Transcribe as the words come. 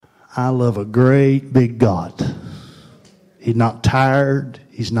I love a great big God. He's not tired.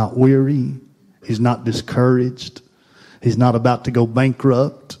 He's not weary. He's not discouraged. He's not about to go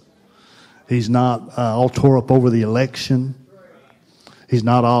bankrupt. He's not all tore up over the election. He's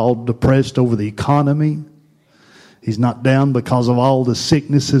not all depressed over the economy. He's not down because of all the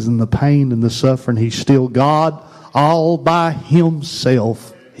sicknesses and the pain and the suffering. He's still God all by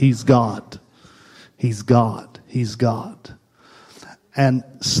himself. He's God. He's God. He's God. And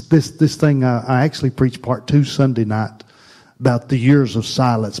this thing, I actually preached part 2 Sunday night about the years of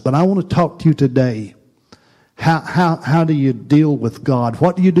silence. But I want to talk to you today. How do you deal with God?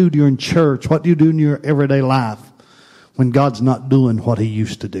 What do you do during church? What do you do in your everyday life when God's not doing what he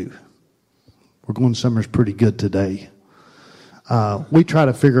used to do? We're going somewhere pretty good today. We try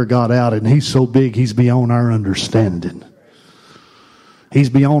to figure God out, and he's so big, he's beyond our understanding. He's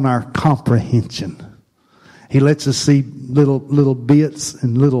beyond our comprehension. He lets us see little bits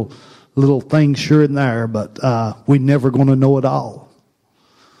and little things here and there, but we're never going to know it all.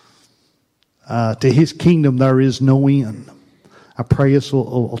 To his kingdom there is no end. I pray this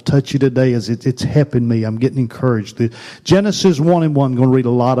will touch you today as it's helping me. I'm getting encouraged. Genesis 1:1, I'm going to read a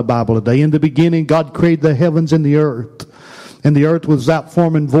lot of Bible today. In the beginning, God created the heavens and the earth. And the earth was without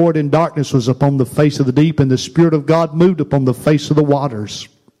form and void, and darkness was upon the face of the deep, and the Spirit of God moved upon the face of the waters.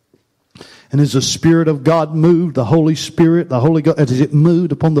 And as the Spirit of God moved, the Holy Spirit, the Holy Ghost, as it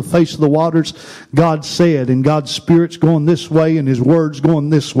moved upon the face of the waters, God said, and God's Spirit's going this way and his Word's going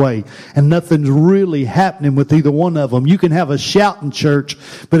this way. And nothing's really happening with either one of them. You can have a shouting church,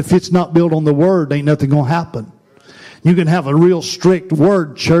 but if it's not built on the Word, ain't nothing going to happen. You can have a real strict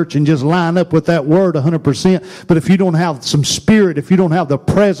word church and just line up with that word 100%. But if you don't have some spirit, if you don't have the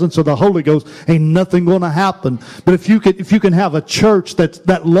presence of the Holy Ghost, ain't nothing going to happen. But if you can have a church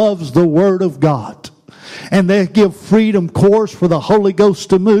that loves the Word of God, and they give freedom course for the Holy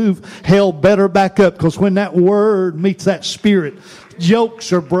Ghost to move, hell better back up. Because when that Word meets that Spirit,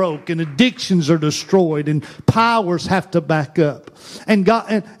 yokes are broke and addictions are destroyed and powers have to back up. And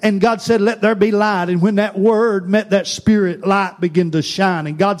God said, let there be light. And when that Word met that Spirit, light began to shine.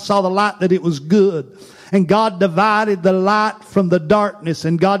 And God saw the light that it was good. And God divided the light from the darkness.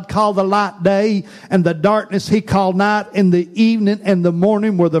 And God called the light day, and the darkness he called night. And the evening and the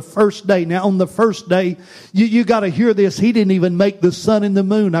morning were the first day. Now on the first day, you got to hear this. He didn't even make the sun and the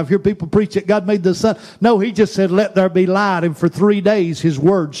moon. I've heard people preach that God made the sun. No, he just said, let there be light. And for 3 days his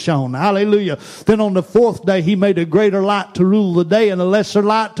word shone. Hallelujah. Then on the 4th day, he made a greater light to rule the day and a lesser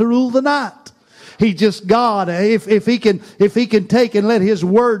light to rule the night. He's just God. If he can take and let his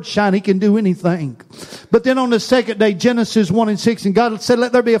word shine, he can do anything. But then on the 2nd day, Genesis 1:6, and God said,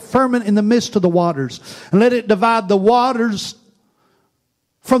 let there be a firmament in the midst of the waters, and let it divide the waters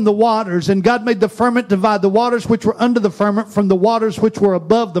from the waters. And God made the firmament divide the waters which were under the firmament from the waters which were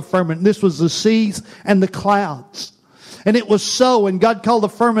above the firmament. And this was the seas and the clouds. And it was so. And God called the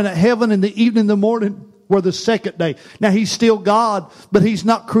firmament heaven, and the evening and the morning were the 2nd day. Now he's still God, but he's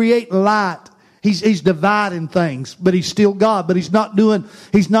not creating light. He's dividing things, but he's still God. But he's not doing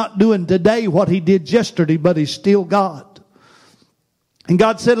today what he did yesterday, but he's still God. And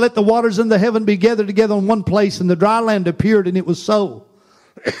God said, let the waters in the heaven be gathered together in one place, and the dry land appeared, and it was so.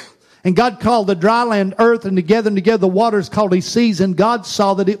 And God called the dry land earth, and together the waters called he seas, and God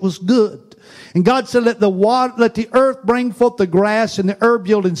saw that it was good. And God said, let the earth bring forth the grass, and the herb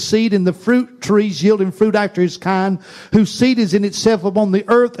yielding seed, and the fruit trees yielding fruit after his kind, whose seed is in itself upon the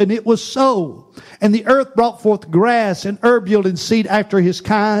earth. And it was so. And the earth brought forth grass, and herb yielding seed after his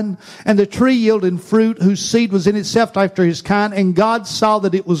kind, and the tree yielding fruit, whose seed was in itself after his kind. And God saw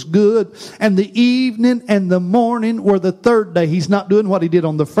that it was good. And the evening and the morning were the 3rd day. He's not doing what he did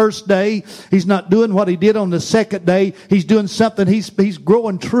on the 1st day. He's not doing what he did on the 2nd day. He's doing something. He's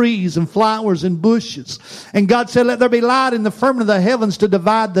growing trees and flowers and bushes. And God said, let there be light in the firmament of the heavens to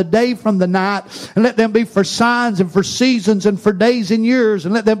divide the day from the night, and let them be for signs and for seasons and for days and years,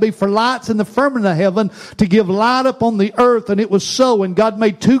 and let them be for lights in the firmament of heaven to give light upon the earth. And it was so. And God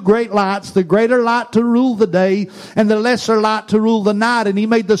made 2 great lights, the greater light to rule the day, and the lesser light to rule the night. And he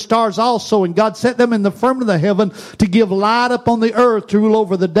made the stars also, and God set them in the firmament of the heaven to give light upon the earth, to rule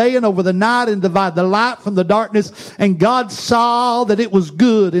over the day and over the night, and divide the light from the darkness. And God saw that it was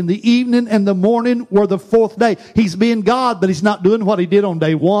good. In the evening and the morning were the 4th day. He's being God, but he's not doing what he did on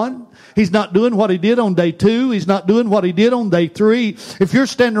day 1. He's not doing what he did on day 2. He's not doing what he did on day 3. If you're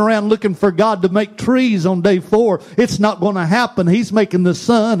standing around looking for God God to make trees on day 4. It's not going to happen. He's making the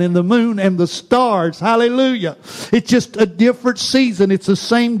sun and the moon and the stars. Hallelujah. It's just a different season. It's the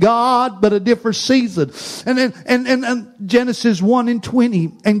same God, but a different season. And then, and Genesis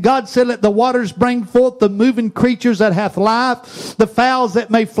 1:20. And God said, let the waters bring forth the moving creatures that hath life, the fowls that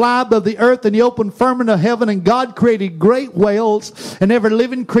may fly above the earth in the open firmament of heaven. And God created great whales and every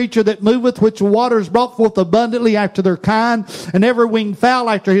living creature that moveth, which the waters brought forth abundantly after their kind, and every winged fowl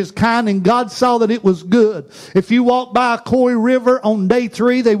after his kind. And God saw that it was good. If you walk by a Coy River on day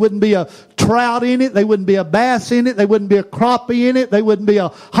 3, there wouldn't be a trout in it. There wouldn't be a bass in it. There wouldn't be a crappie in it. There wouldn't be a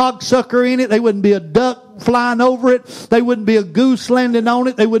hogsucker in it. There wouldn't be a duck flying over it. There wouldn't be a goose landing on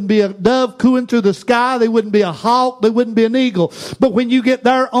it. There wouldn't be a dove cooing through the sky. There wouldn't be a hawk. There wouldn't be an eagle. But when you get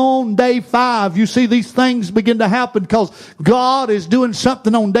there on day 5, you see these things begin to happen because God is doing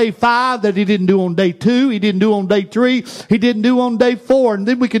something on day 5 that He didn't do on day 2. He didn't do on day 3. He didn't do on day 4. And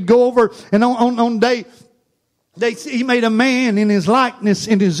then we could go over and on day He made a man in His likeness,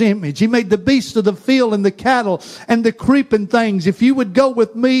 in His image. He made the beasts of the field and the cattle and the creeping things. If you would go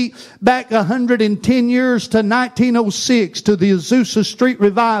with me back 110 years to 1906 to the Azusa Street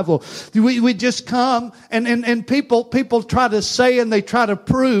Revival, we just come and people try to say and they try to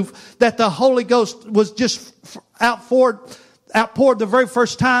prove that the Holy Ghost was just outpoured the very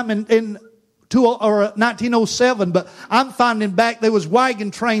first time in 1907, but I'm finding back there was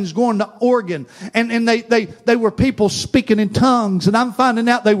wagon trains going to Oregon, and they were people speaking in tongues, and I'm finding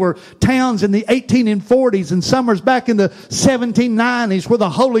out they were towns in the 1840s and summers back in the 1790s where the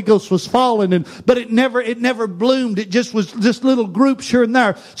Holy Ghost was falling, but it never bloomed. It just was just little groups here and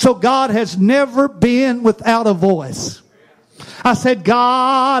there. So God has never been without a voice. I said,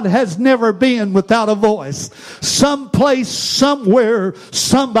 God has never been without a voice. Someplace, somewhere,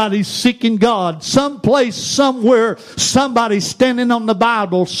 somebody's seeking God. Someplace, somewhere, somebody's standing on the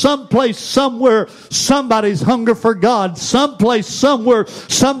Bible. Someplace, somewhere, somebody's hunger for God. Someplace, somewhere,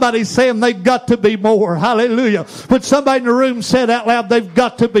 somebody's saying they've got to be more. Hallelujah. When somebody in the room said out loud, they've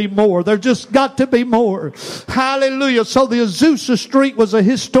got to be more. There's just got to be more. Hallelujah. So the Azusa Street was a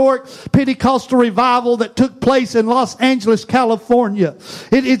historic Pentecostal revival that took place in Los Angeles, California.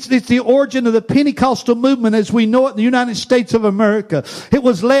 It's the origin of the Pentecostal movement as we know it in the United States of America. It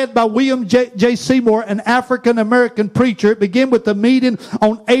was led by William J. Seymour, an African-American preacher. It began with the meeting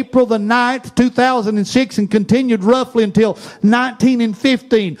on April the 9th, 2006 and continued roughly until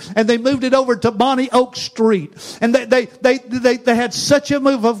 1915. And they moved it over to Bonnie Oak Street. And they had such a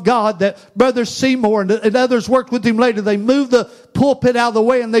move of God that Brother Seymour and others worked with him later. They moved the pulpit out of the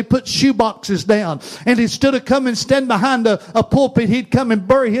way and they put shoe boxes down. And instead of coming and stand behind a pulpit, he'd come and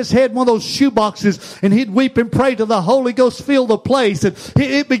bury his head in one of those shoe boxes and he'd weep and pray to the Holy Ghost fill the place.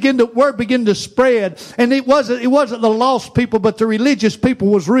 And word began to spread. And it wasn't the lost people, but the religious people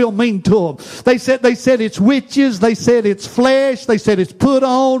was real mean to them. They said it's witches. They said it's flesh. They said it's put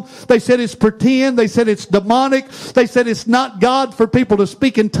on. They said it's pretend. They said it's demonic. They said it's not God for people to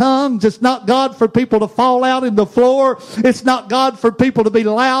speak in tongues. It's not God for people to fall out in the floor. It's not God for people to be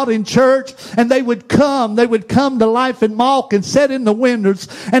loud in church. And they would come to Life and Malk and sit in the windows,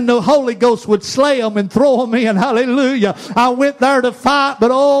 and the Holy Ghost would slay them and throw them in. Hallelujah. I went there to fight, but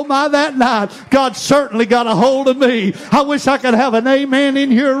oh my, that night, God certainly got a hold of me. I wish I could have an amen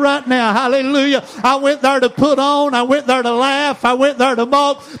in here right now. Hallelujah. I went there to put on. I went there to laugh. I went there to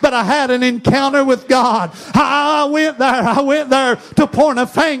mock, but I had an encounter with God. I went there to point a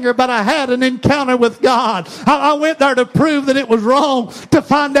finger, but I had an encounter with God. I went there to prove that it was wrong, to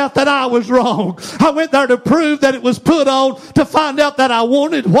find out that I was wrong. I went there to prove that it was put on, to find out that I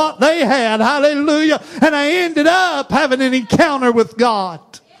wanted what they had. Hallelujah. And I ended up having an encounter with God.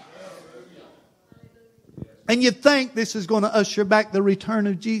 And you think this is going to usher back the return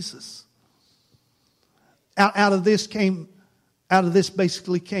of Jesus. Out of this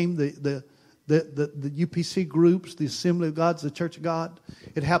basically came the UPC groups, the Assembly of God, the Church of God.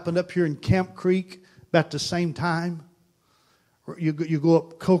 It happened up here in Camp Creek about the same time. You go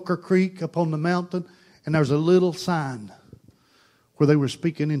up Coker Creek up on the mountain, and there's a little sign where they were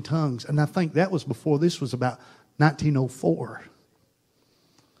speaking in tongues. And I think that was before this was about 1904.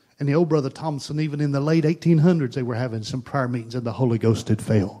 And the old Brother Thompson, even in the late 1800s, they were having some prayer meetings and the Holy Ghost had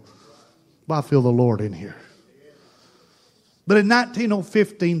fell. Well, I feel the Lord in here. But in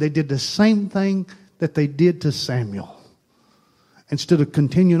 1915, they did the same thing that they did to Samuel. Instead of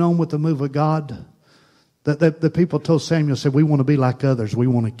continuing on with the move of God, the people told Samuel, said, we want to be like others. We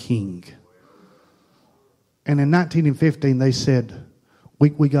want a king. And in 1915, they said,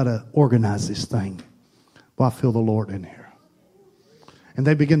 we got to organize this thing. Well, I feel the Lord in here. And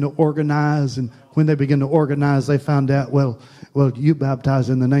they begin to organize, and when they begin to organize, they found out, well, you baptize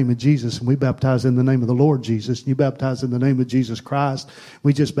in the name of Jesus, and we baptize in the name of the Lord Jesus, and you baptize in the name of Jesus Christ.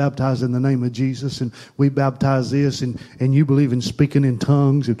 We just baptize in the name of Jesus, and we baptize this, and you believe in speaking in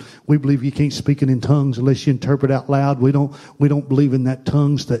tongues, and we believe you can't speak in tongues unless you interpret out loud. We don't believe in that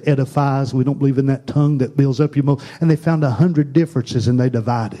tongues that edifies. We don't believe in that tongue that builds up your emotion. And they found 100 differences, and they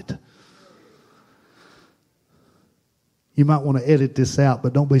divided. You might want to edit this out,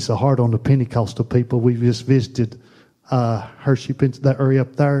 but don't be so hard on the Pentecostal people. We just visited Hershey, that area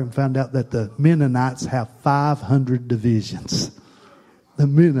up there, and found out that the Mennonites have 500 divisions. The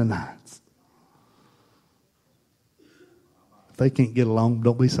Mennonites. If they can't get along,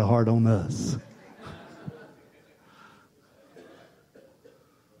 don't be so hard on us.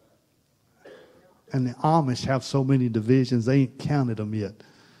 And the Amish have so many divisions, they ain't counted them yet.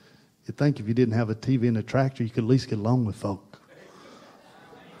 You'd think if you didn't have a TV and a tractor, you could at least get along with folk.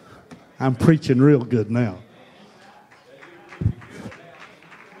 I'm preaching real good now.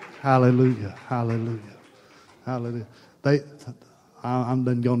 Hallelujah, hallelujah, hallelujah. I'm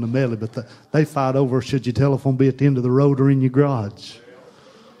done going to Melly, but they fight over, should your telephone be at the end of the road or in your garage?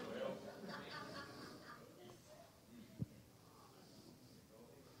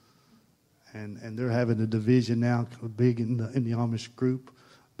 And they're having a division now, big in the Amish group,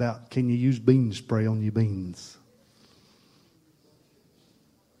 about can you use bean spray on your beans?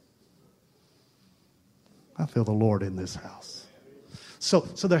 I feel the Lord in this house. So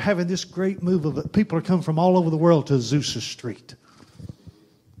they're having this great move of it. People are coming from all over the world to Azusa Street.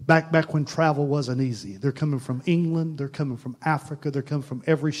 Back when travel wasn't easy. They're coming from England. They're coming from Africa. They're coming from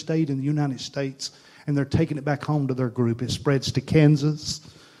every state in the United States. And they're taking it back home to their group. It spreads to Kansas.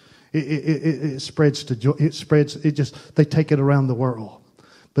 It spreads to, they take it around the world.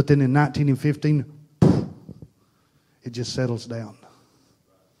 But then in 1915, it just settles down.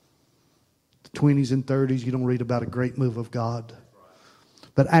 The 20s and 30s, you don't read about a great move of God.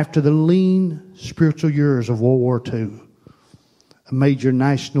 But after the lean spiritual years of World War II, a major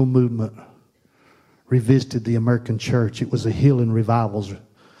national movement revisited the American church. It was a healing revivals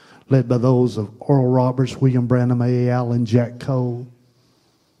led by those of Oral Roberts, William Branham, A. Allen, Jack Cole,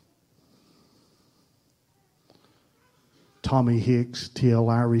 Tommy Hicks, T.L.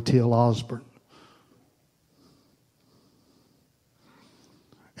 Lowry, T.L. Osborne.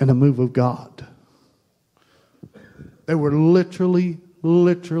 And a move of God. They were literally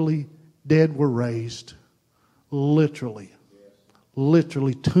dead were raised. Literally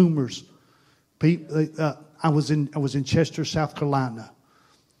tumors. I was in Chester, South Carolina,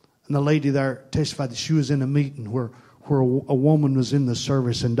 and the lady there testified that she was in a meeting where a woman was in the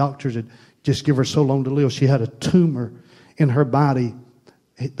service, and doctors had just give her so long to live. She had a tumor in her body.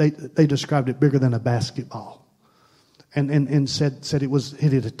 They described it bigger than a basketball, and said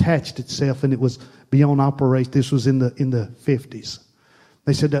it had attached itself and it was beyond operation. This was in the 50s.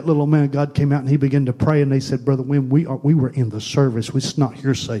 They said that little man of God came out and he began to pray, and they said, Brother Wim, we were in the service. It's not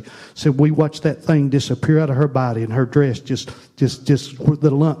hearsay. Said we watched that thing disappear out of her body, and her dress just the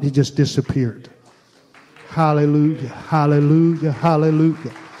lump, it just disappeared. Hallelujah, hallelujah,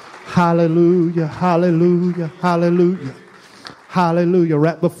 hallelujah, hallelujah, hallelujah, hallelujah, hallelujah.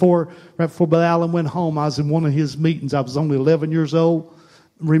 Right before Brother Allen went home, I was in one of his meetings. I was only 11 years old.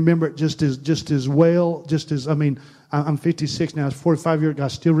 Remember it just as well. I'm 56 now. I was 45 years ago. I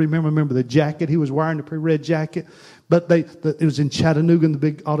still remember the jacket he was wearing, the pretty red jacket. But it was in Chattanooga in the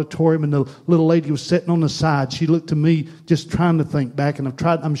big auditorium, and the little lady was sitting on the side. She looked to me just trying to think back, and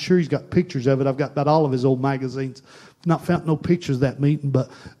I'm sure he's got pictures of it. I've got about all of his old magazines. Not found no pictures of that meeting,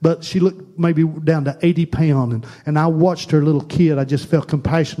 but she looked maybe down to 80 pounds, and I watched her little kid. I just felt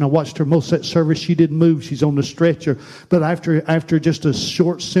compassion. I watched her most of that service. She didn't move. She's on the stretcher. But after just a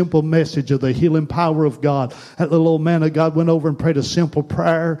short, simple message of the healing power of God, that little old man of God went over and prayed a simple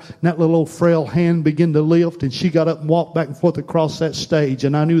prayer, and that little old frail hand began to lift, and she got up and walked back and forth across that stage,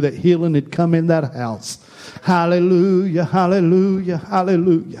 and I knew that healing had come in that house. Hallelujah, hallelujah,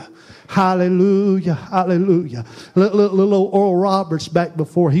 hallelujah. Hallelujah, hallelujah. Little old Oral Roberts, back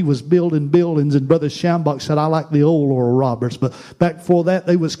before he was building buildings, and Brother Schambach said, I like the old Oral Roberts. But back before that,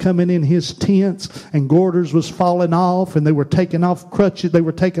 they was coming in his tents, and Gorders was falling off, and they were taking off crutches. They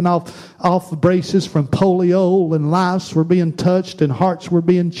were taking off braces from polio, and lives were being touched, and hearts were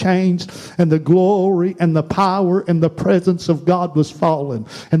being changed, and the glory and the power and the presence of God was falling.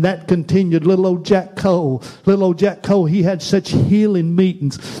 And that continued. Little old Jack Cole Cole. Little old Jack Cole, he had such healing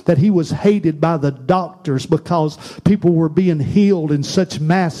meetings that he was hated by the doctors because people were being healed in such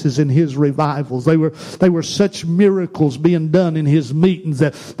masses in his revivals. They were such miracles being done in his meetings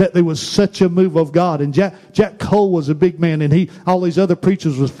that there was such a move of God. And Jack Cole was a big man, and all these other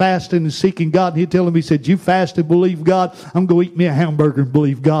preachers was fasting and seeking God. And he'd tell him, he said, "You fast and believe God, I'm going to eat me a hamburger and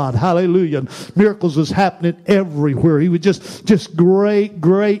believe God." Hallelujah. And miracles was happening everywhere. He was just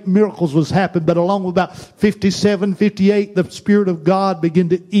great miracles was happening. But along with about 57, 58, the Spirit of God began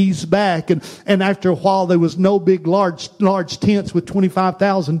to ease back. And after a while, there was no big, large tents with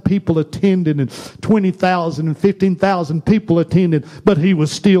 25,000 people attending and 20,000 and 15,000 people attending. But he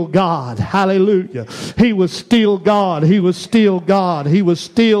was still God. Hallelujah. He was still God. He was still God. He was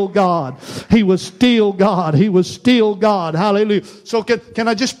still God. He was still God. He was still God. Hallelujah. So can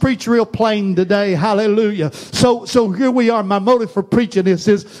I just preach real plain today? Hallelujah. So here we are. My motive for preaching this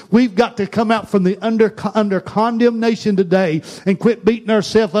is we've got to come out from the under condemnation today and quit beating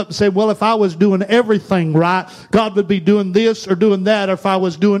ourselves up and say, well, if I was doing everything right, God would be doing this or doing that. Or if I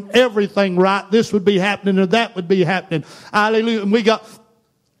was doing everything right, this would be happening or that would be happening. Hallelujah. And we got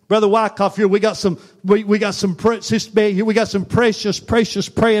Brother Wyckoff here. We got some precious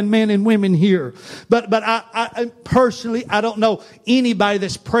praying men and women here. But I personally, I don't know anybody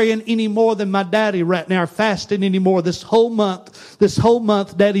that's praying any more than my daddy right now, or fasting anymore. This whole month,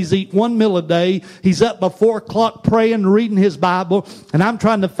 Daddy's eat one meal a day. He's up by 4 o'clock praying, reading his Bible. And I'm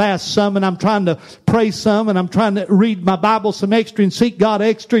trying to fast some, and I'm trying to pray some, and I'm trying to read my Bible some extra and seek God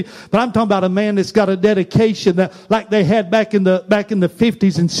extra. But I'm talking about a man that's got a dedication that, like they had back in the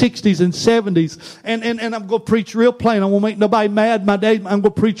 50s and 60s and 70s. And I'm going to preach real plain. I won't make nobody mad my day. I'm going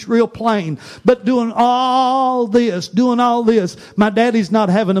to preach real plain. But doing all this, my daddy's not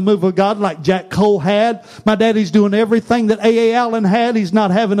having a move of God like Jack Cole had. My daddy's doing everything that A.A. Allen had. He's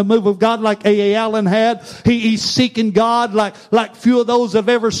not having a move of God like A.A. Allen had. He's seeking God like few of those have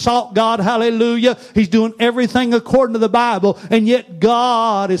ever sought God. Hallelujah. He's doing everything according to the Bible. And yet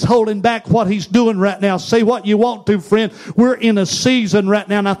God is holding back what he's doing right now. Say what you want to, friend. We're in a season right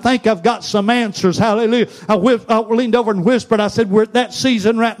now, and I think I've got some answers. Hallelujah. I leaned over and whispered. I said, we're at that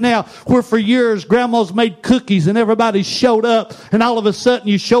season right now where for years grandma's made cookies and everybody showed up, and all of a sudden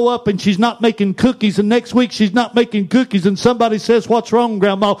you show up and she's not making cookies, and next week she's not making cookies, and somebody says, "What's wrong,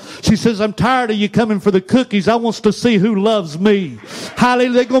 Grandma?" She says, "I'm tired of you coming for the cookies. I wants to see who loves me."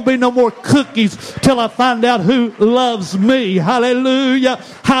 Hallelujah. There's going to be no more cookies till I find out who loves me. Hallelujah.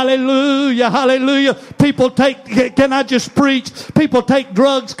 Hallelujah. Hallelujah. Can I just preach? People take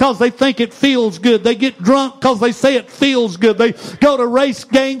drugs because they think it feels good. They get drunk because they say it feels good. They go to race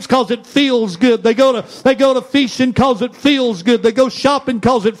games because it feels good. They go to fishing because it feels good. They go shopping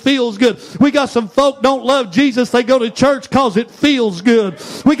because it feels good. We got some folk don't love Jesus. They go to church because it feels good.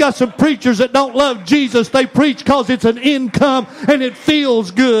 We got some preachers that don't love Jesus. They preach because it's an income and it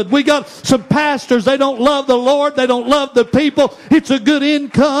feels good. We got some pastors. They don't love the Lord. They don't love the people. It's a good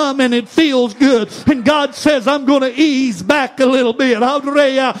income and it feels good. And God says, I'm going to ease back a little bit.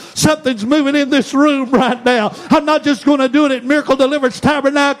 Something's moving in this room right now. I'm not just going to do it at Miracle Deliverance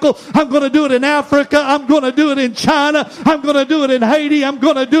Tabernacle. I'm going to do it in Africa. I'm going to do it in China. I'm going to do it in Haiti. I'm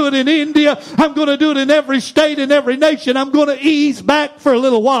going to do it in India. I'm going to do it in every state and every nation. I'm going to ease back for a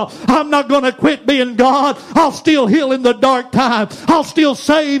little while. I'm not going to quit being God. I'll still heal in the dark time. I'll still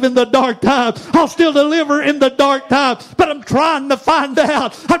save in the dark time. I'll still deliver in the dark time. But I'm trying to find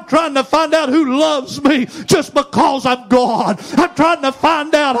out. I'm trying to find out who loves me just because I'm God. I'm trying to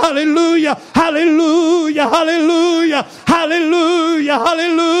find out. Hallelujah. Hallelujah. Hallelujah. Hallelujah.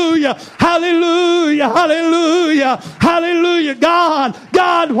 Hallelujah. Hallelujah. Hallelujah. Hallelujah.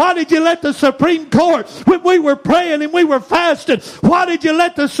 God, why did you let the Supreme Court, when we were praying and we were fasting, why did you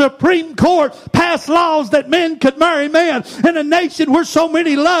let the Supreme Court pass laws that men could marry men in a nation where so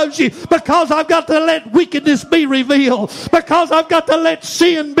many loves you? Because I've got to let wickedness be revealed. Because I've got to let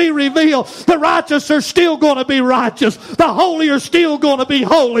sin be revealed. The righteous are still going to be righteous. The holy are still going to be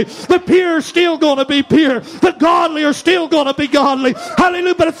holy. The pure are still going to be pure. The godly are still going to be godly.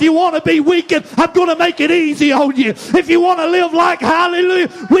 Hallelujah. But if you want to be wicked, I'm going to make it easy on you. If you want to live like, hallelujah,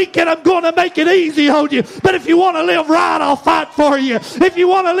 wicked, I'm going to make it easy on you. But if you want to live right, I'll fight for you. If you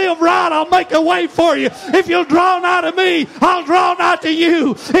want to live right, I'll make a way for you. If you'll draw nigh to me, I'll draw nigh to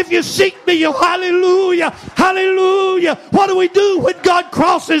you. If you seek me, you'll, hallelujah, hallelujah. What do we do when God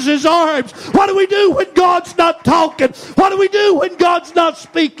crosses his arms? What do we do when God's not talking? What do we do when God's not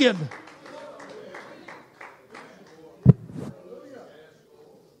speaking?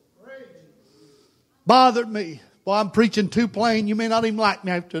 Bothered me. Boy, I'm preaching too plain. You may not even like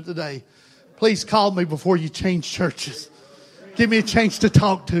me after today. Please call me before you change churches. Give me a chance to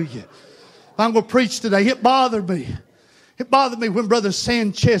talk to you. I'm going to preach today. It bothered me. It bothered me when Brother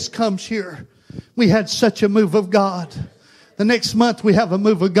Sanchez comes here. We had such a move of God. The next month we have a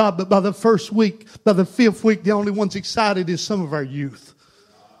move of God, but by the first week, by the fifth week, the only ones excited is some of our youth.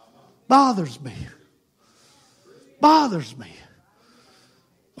 Bothers me. Bothers me.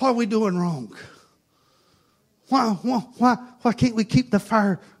 What are we doing wrong? Why can't we keep the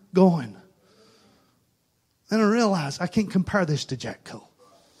fire going? And I realize I can't compare this to Jack Cole.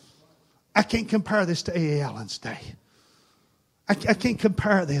 I can't compare this to A.A. Allen's day. I can't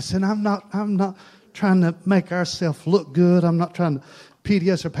compare this, and I'm not trying to make ourselves look good. I'm not trying to pity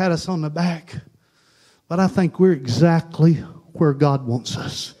us or pat us on the back. But I think we're exactly where God wants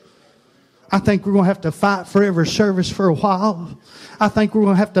us. I think we're going to have to fight for every service for a while. I think we're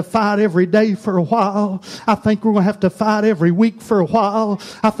going to have to fight every day for a while. I think we're going to have to fight every week for a while.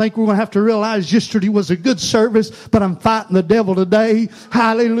 I think we're going to have to realize yesterday was a good service, but I'm fighting the devil today.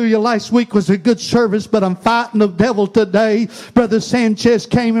 Hallelujah. Last week was a good service, but I'm fighting the devil today. Brother Sanchez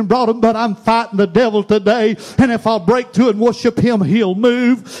came and brought him, but I'm fighting the devil today. And if I'll break through and worship him, he'll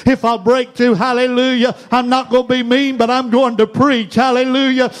move. If I'll break through, hallelujah, I'm not going to be mean, but I'm going to preach.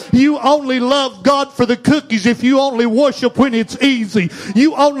 Hallelujah. You only love God for the cookies if you only worship when it's easy.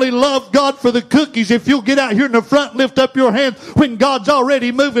 You only love God for the cookies if you'll get out here in the front and lift up your hands when God's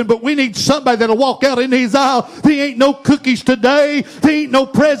already moving. But we need somebody that'll walk out in these aisles. There ain't no cookies today. There ain't no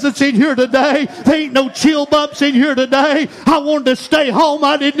presents in here today. There ain't no chill bumps in here today. I wanted to stay home.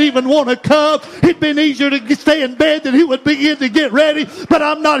 I didn't even want to come. It'd been easier to stay in bed than he would begin to get ready. But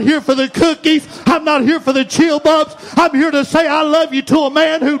I'm not here for the cookies. I'm not here for the chill bumps. I'm here to say I love you to a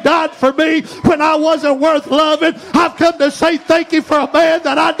man who died for me when I wasn't worth loving. I've come to say thank you for a man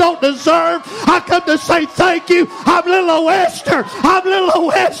that I don't deserve. I come to say thank you. I'm little Esther. I'm little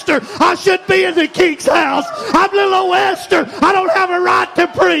Esther. I should be in the king's house. I'm little Esther. I don't have a right to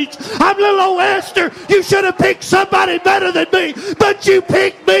preach. I'm little Esther. You should have picked somebody better than me, but you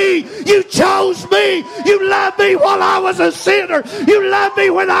picked me. You chose me. You loved me while I was a sinner. You loved me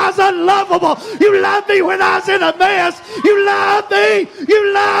when I was unlovable. You loved me when I was in a mess. You loved me.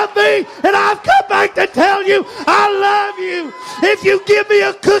 You loved me. And I've come back to tell you I love you. If you give me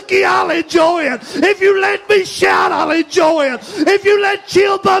a cookie, I'll enjoy it. If you let me shout, I'll enjoy it. If you let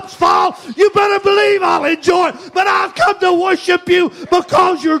chill bumps fall, you better believe I'll enjoy it. But I've come to worship you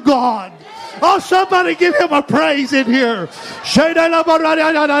because you're God. Oh, somebody give him a praise in here.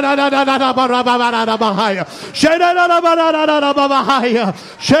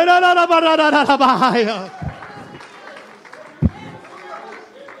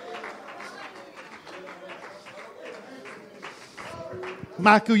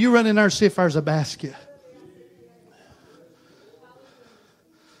 Michael, you run in there and see if there's a basket.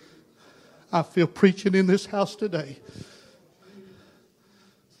 I feel preaching in this house today.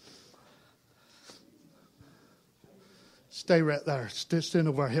 Stay right there. Stand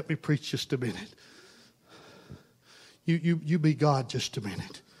over there. Help me preach just a minute. You be God just a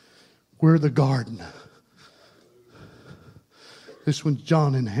minute. We're the garden. This one's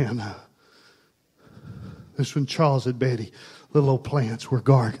John and Hannah. This one Charles and Betty. Little old plants. We're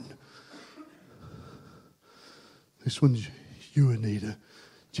garden. This one's you, Anita.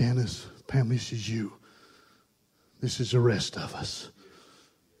 Janice, Pam, this is you. This is the rest of us.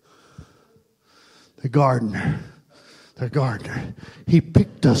 The gardener. The gardener. He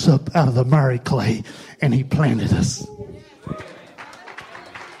picked us up out of the miry clay and he planted us.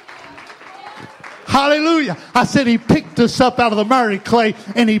 Hallelujah. I said he picked us up out of the miry clay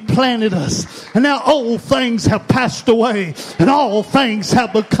and he planted us. And now old things have passed away and all things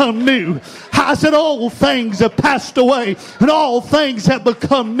have become new. I said old things have passed away and all things have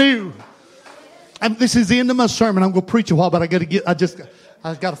become new. And this is the end of my sermon. I'm going to preach a while, but I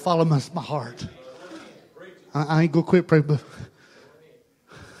got to follow my heart. I ain't going to quit praying. But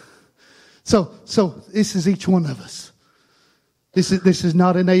so this is each one of us. This is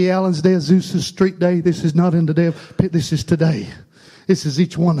not in A. Allen's day, Azusa Street day. This is not in the day of Pitt. This is today. This is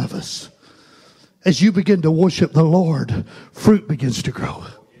each one of us. As you begin to worship the Lord, fruit begins to grow.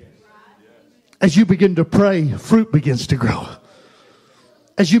 As you begin to pray, fruit begins to grow.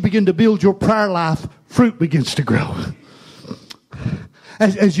 As you begin to build your prayer life, fruit begins to grow.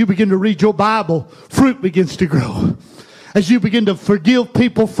 As you begin to read your Bible, fruit begins to grow. As you begin to forgive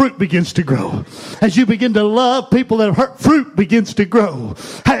people, fruit begins to grow. As you begin to love people that hurt, fruit begins to grow.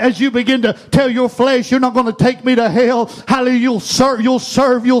 As you begin to tell your flesh, you're not going to take me to hell. Hallelujah. You'll serve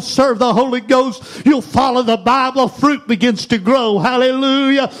the Holy Ghost. You'll follow the Bible. Fruit begins to grow.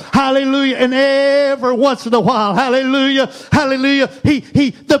 Hallelujah. Hallelujah. And every once in a while, hallelujah. Hallelujah.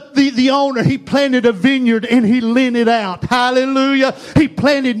 The owner, he planted a vineyard and he lent it out. Hallelujah. He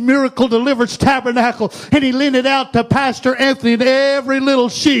planted Miracle Deliverance Tabernacle, and he lent it out to Pastor Anthony and every little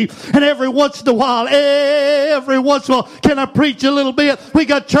sheep. And every once in a while, can I preach a little bit? We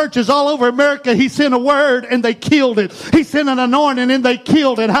got churches all over America. He sent a word and they killed it. He sent an anointing and they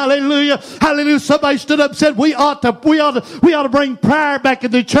killed it. Hallelujah. Hallelujah. Somebody stood up and said, we ought to bring prayer back in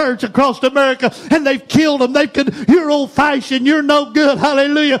the church across America. And they've killed them. You're old fashioned. You're no good.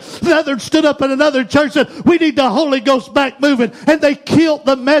 Hallelujah. Another stood up in another church and said, we need the Holy Ghost back moving. And they killed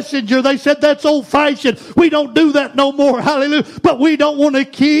the messenger. They said, that's old fashioned. We don't do that no more. Hallelujah. But we don't want to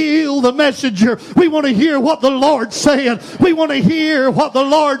kill the messenger. We want to hear what the Lord's saying. We want to hear what the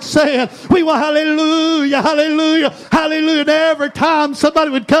Lord's saying. We want, hallelujah, hallelujah, hallelujah. And every time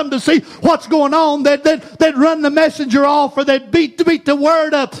somebody would come to see what's going on, they'd run the messenger off, or they'd beat the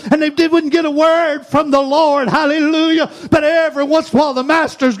word up, and they wouldn't get a word from the Lord. Hallelujah. But every once in a while the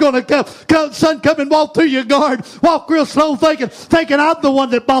master's going to come, son, come and walk through your garden. Walk real slow thinking I'm the one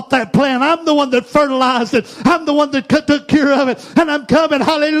that bought that plant. I'm the one that fertilized it. I'm the one that took care of it. And I'm coming.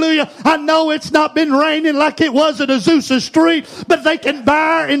 Hallelujah. I know it's not been raining like it was at Azusa Street, but they can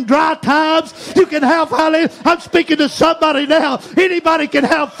bear in dry times. You can have, hallelujah. I'm speaking to somebody now. Anybody can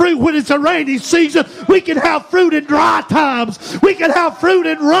have fruit when it's a rainy season. We can have fruit in dry times. We can have fruit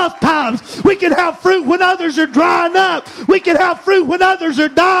in rough times. We can have fruit when others are drying up. We can have fruit when others are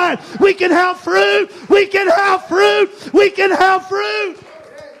dying. We can have fruit. We can have fruit. We can have fruit.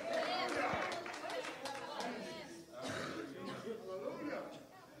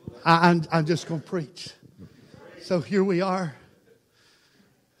 I'm just going to preach. So here we are.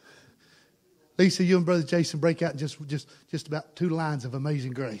 Lisa, you and Brother Jason break out in just about 2 lines of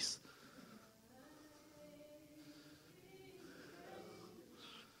Amazing Grace.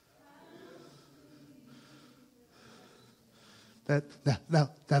 Now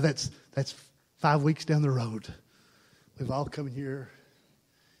that's 5 weeks down the road. We've all come here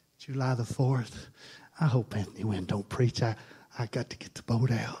July the 4th. I hope Anthony Wynn don't preach. I got to get the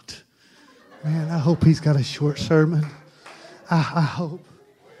boat out. Man, I hope he's got a short sermon. I hope.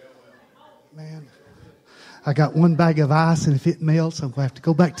 Man, I got 1 bag of ice, and if it melts, I'm going to have to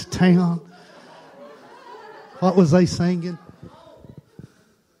go back to town. What was they singing?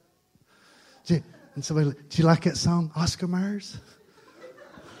 And somebody, did you like that song, Oscar Myers?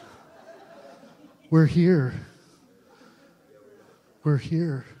 We're here. We're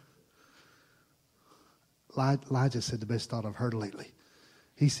here. Elijah said the best thought I've heard lately.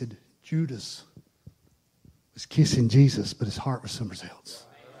 He said, Judas was kissing Jesus, but his heart was somewhere else.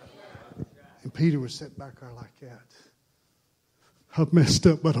 And Peter was sitting back there like that. I've messed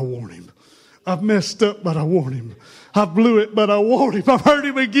up, but I want him. I've messed up, but I want him. I blew it, but I want him. I've hurt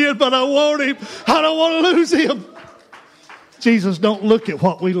him again, but I want him. I don't want to lose him. Jesus don't look at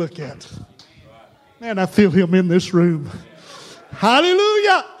what we look at. Man, I feel him in this room.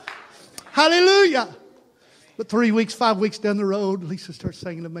 Hallelujah. Hallelujah. But 3 weeks, 5 weeks down the road, Lisa starts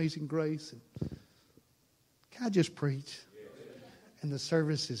singing Amazing Grace. And can I just preach? And the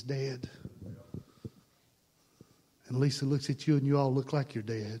service is dead. And Lisa looks at you and you all look like you're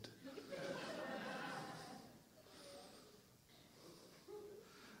dead.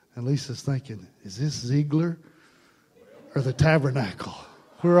 And Lisa's thinking, is this Ziegler or the tabernacle?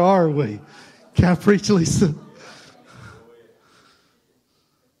 Where are we? Can I preach, Lisa?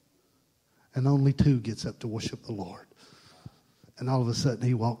 And only 2 gets up to worship the Lord. And all of a sudden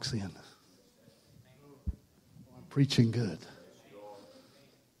he walks in. I'm preaching good.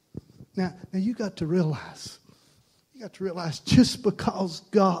 Now you got to realize just because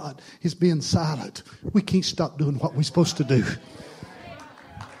God is being silent, we can't stop doing what we're supposed to do.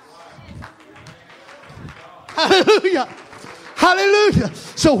 Hallelujah. Hallelujah.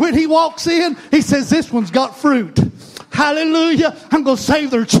 So when he walks in, he says, this one's got fruit. Hallelujah. I'm going to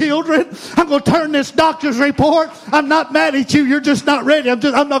save their children. I'm going to turn this doctor's report. I'm not mad at you. You're just not ready. I'm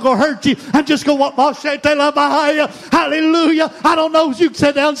not going to hurt you. I'm just going to hallelujah. I don't know. You can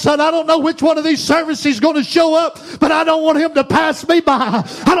sit down, son. I don't know which one of these services is going to show up, but I don't want him to pass me by.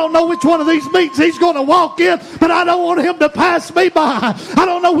 I don't know which one of these meetings he's going to walk in, but I don't want him to pass me by. I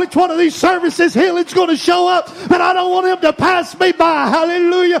don't know which one of these services healing's going to show up, but I don't want him to pass me by.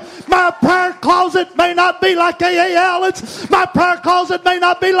 Hallelujah. My prayer closet may not be like A.A. Allen's. My prayer closet may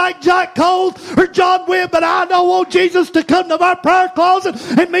not be like Jack Cole's or John Wynn, but I don't want Jesus to come to my prayer closet.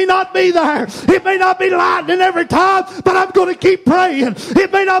 It may not be there. It may not be lightning every time, but I'm going to keep praying.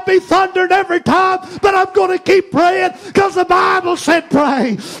 It may not be thundering every time, but I'm going to keep praying because the Bible said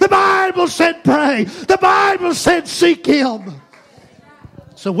pray. The Bible said pray. The Bible said seek him.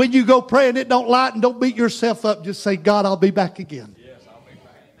 So when you go pray and it don't lighten, don't beat yourself up. Just say, God, I'll be back again.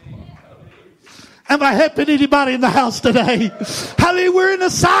 Am I helping anybody in the house today? Hallelujah. We're in a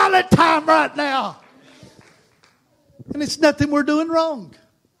silent time right now. And it's nothing we're doing wrong.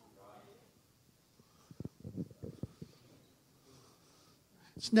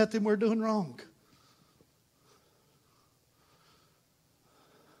 It's nothing we're doing wrong.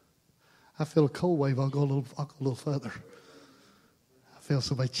 I feel a cold wave. I'll go a little further. I feel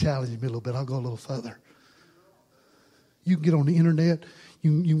somebody challenging me a little bit. I'll go a little further. You can get on the internet.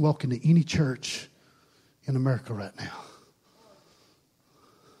 You can walk into any church in America right now.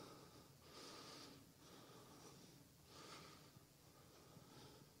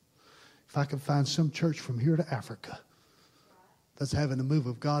 If I can find some church from here to Africa that's having a move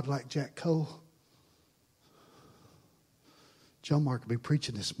of God like Jack Cole, John Mark will be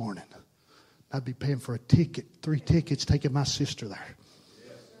preaching this morning. I'd be paying for a ticket, 3 tickets, taking my sister there.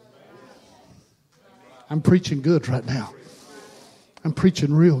 I'm preaching good right now. I'm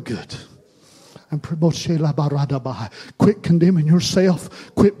preaching real good. Quit condemning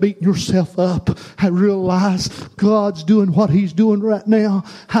yourself. Quit beating yourself up. I realize God's doing what He's doing right now.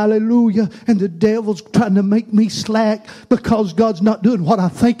 Hallelujah. And the devil's trying to make me slack because God's not doing what I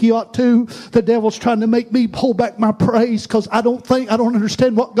think He ought to. The devil's trying to make me pull back my praise because I don't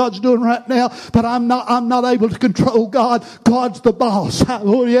understand what God's doing right now. But I'm not able to control God. God's the boss.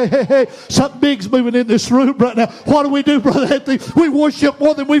 Hallelujah. Something big's moving in this room right now. What do, Brother Anthony? We worship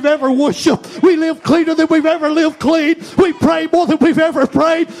more than we've ever worshiped. We live cleaner than we've ever lived clean. We pray more than we've ever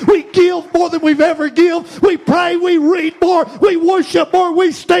prayed. We give more than we've ever given. We pray, we read more, we worship more,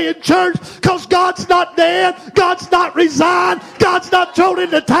 we stay in church because God's not dead. God's not resigned. God's not thrown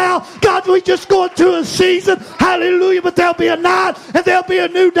in the towel. God, we just going through a season. Hallelujah. But there'll be a night and there'll be a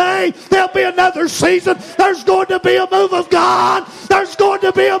new day. There'll be another season. There's going to be a move of God. There's going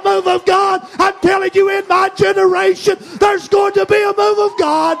to be a move of God. I'm telling you, in my generation, there's going to be a move of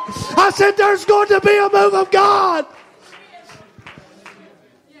God. I said there's going to be a move of God.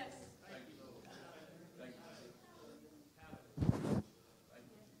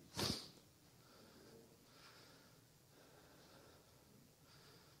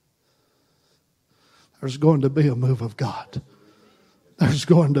 There's going to be a move of God. There's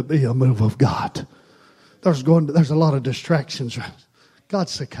going to be a move of God. There's a lot of distractions.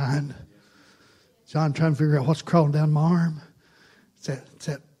 God's so kind. John trying to figure out what's crawling down my arm. It's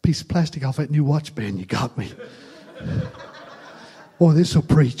that piece of plastic off that new watch band you got me. Boy, this will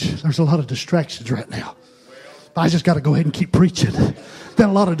preach. There's a lot of distractions right now. But I just got to go ahead and keep preaching. There are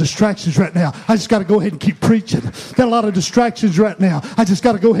a lot of distractions right now. I just got to go ahead and keep preaching. There are a lot of distractions right now. I just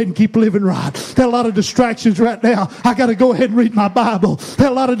got to go ahead and keep living right. There are a lot of distractions right now. I got to go ahead and read my Bible. There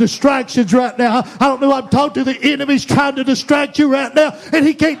are a lot of distractions right now. I don't know. I'm talking to the enemy's trying to distract you right now. And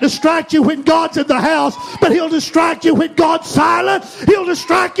he can't distract you when God's in the house. But he'll distract you when God's silent. He'll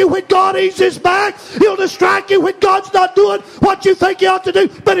distract you when God eases back. He'll distract you when God's not doing what you think he ought to do.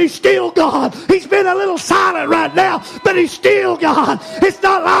 But he's still God. He's been a little silent right now. But he's still God. It's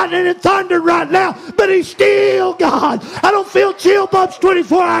not lightning and thunder right now, but he's still God. I don't feel chill bumps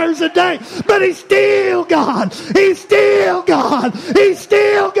 24 hours a day, but he's still God. He's still God. He's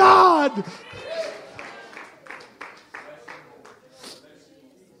still God.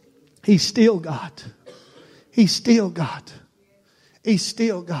 He's still God. He's still God. He's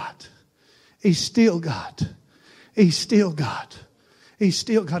still God. He's still God. He's still God. He's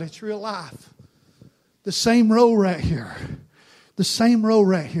still God. It's real life. The same row right here. The same row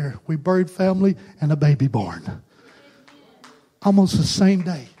right here. We buried family and a baby born. Almost the same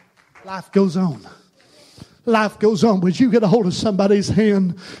day. Life goes on. Life goes on. Would you get a hold of somebody's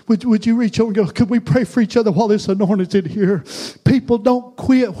hand? Would you reach over and go, could we pray for each other while this anointing's in here? People don't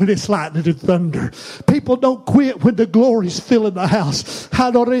quit when it's lightning and thunder. People don't quit when the glory's filling the house.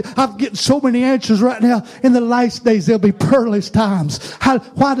 I'm getting so many answers right now. In the last days, there'll be perilous times.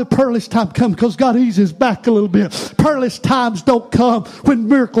 Why do perilous times come? Because God eases back a little bit. Perilous times don't come when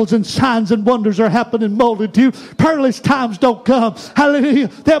miracles and signs and wonders are happening multitude. Perilous times don't come. Hallelujah.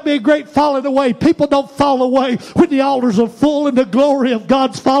 There'll be a great falling away. People don't fall away when the altars are full and the glory of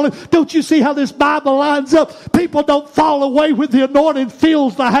God's falling. Don't you see how this Bible lines up? People don't fall away when the anointing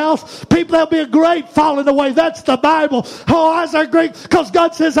fills the house. There'll be a great falling away. That's the Bible. Oh, why is there great? Because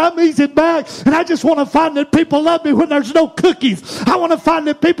God says I'm easing back, and I just want to find that people love me when there's no cookies. I want to find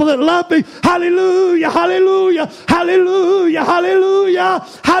that people that love me. Hallelujah, hallelujah, hallelujah, hallelujah,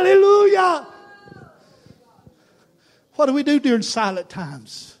 hallelujah. What do we do during silent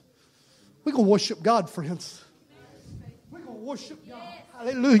times? We're going to worship God, friends. We're going to worship God.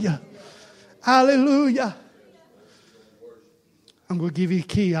 Hallelujah. Hallelujah. I'm going to give you a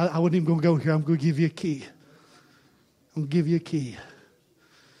key. I wasn't even going to go here. I'm going to give you a key. I'm going to give you a key.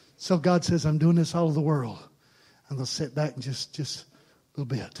 So God says, I'm doing this all over the world. And they'll sit back and just a little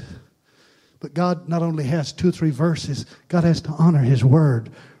bit. But God not only has 2 or 3 verses, God has to honor His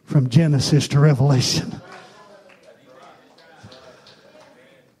word from Genesis to Revelation.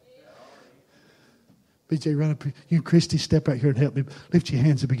 BJ, run up. You, Christy, step right here and help me. Lift your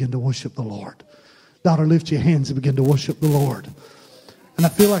hands and begin to worship the Lord. Daughter, lift your hands and begin to worship the Lord. And I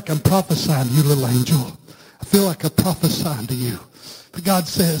feel like I'm prophesying to you, little angel. I feel like I'm prophesying to you. But God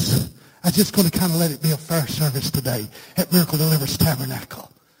says, I'm just going to kind of let it be a fair service today at Miracle Deliverance Tabernacle.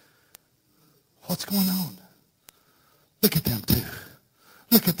 What's going on? Look at them two.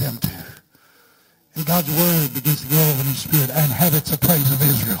 Look at them two. And God's word begins to grow over in His spirit and habits of praise of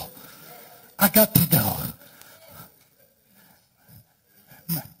Israel. I got to go.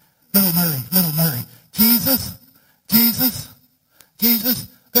 Little Mary. Jesus,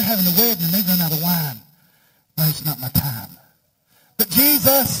 they're having a wedding and they've run out of wine. No, it's not my time. But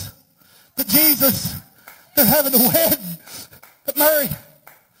Jesus, they're having a wedding. But Mary,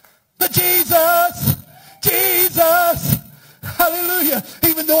 but Jesus, hallelujah.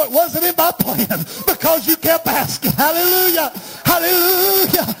 Even though it wasn't in my plan, because you kept asking. Hallelujah,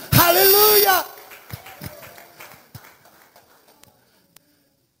 hallelujah, hallelujah.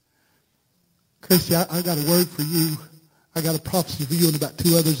 Christy, I got a word for you. I got a prophecy for you and about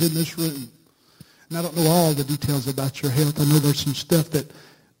 2 others in this room. And I don't know all the details about your health. I know there's some stuff that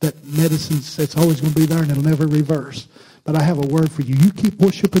medicine that's always going to be there and it'll never reverse. But I have a word for you. You keep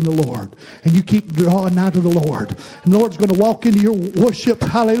worshiping the Lord. And you keep drawing nigh to the Lord. And the Lord's going to walk into your worship.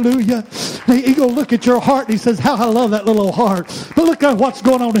 Hallelujah. He's going to look at your heart and He says, how I love that little heart. But look at what's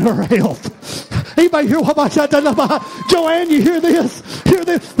going on in her health. Anybody hear what about Joanne, you hear this? Hear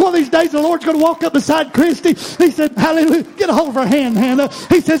this? One of these days the Lord's going to walk up beside Christy. He said, hallelujah. Get a hold of her hand, Hannah.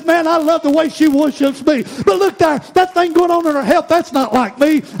 He says, man, I love the way she worships me. But look there, that thing going on in her health, that's not like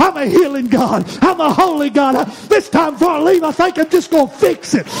me. I'm a healing God. I'm a holy God. This time before I leave, I think I'm just going to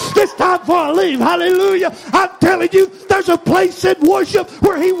fix it. This time before I leave, hallelujah. I'm telling you, there's a place in worship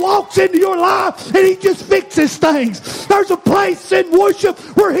where He walks into your life and He just fixes things. There's a place in worship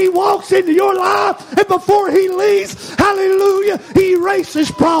where He walks into your life and before He leaves, hallelujah, He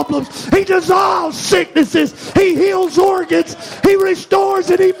erases problems. He dissolves sicknesses. He heals organs. He restores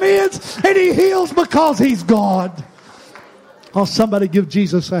and He mends and He heals because He's God. Oh, somebody give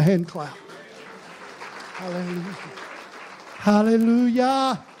Jesus a hand clap. Hallelujah.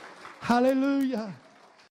 Hallelujah. Hallelujah.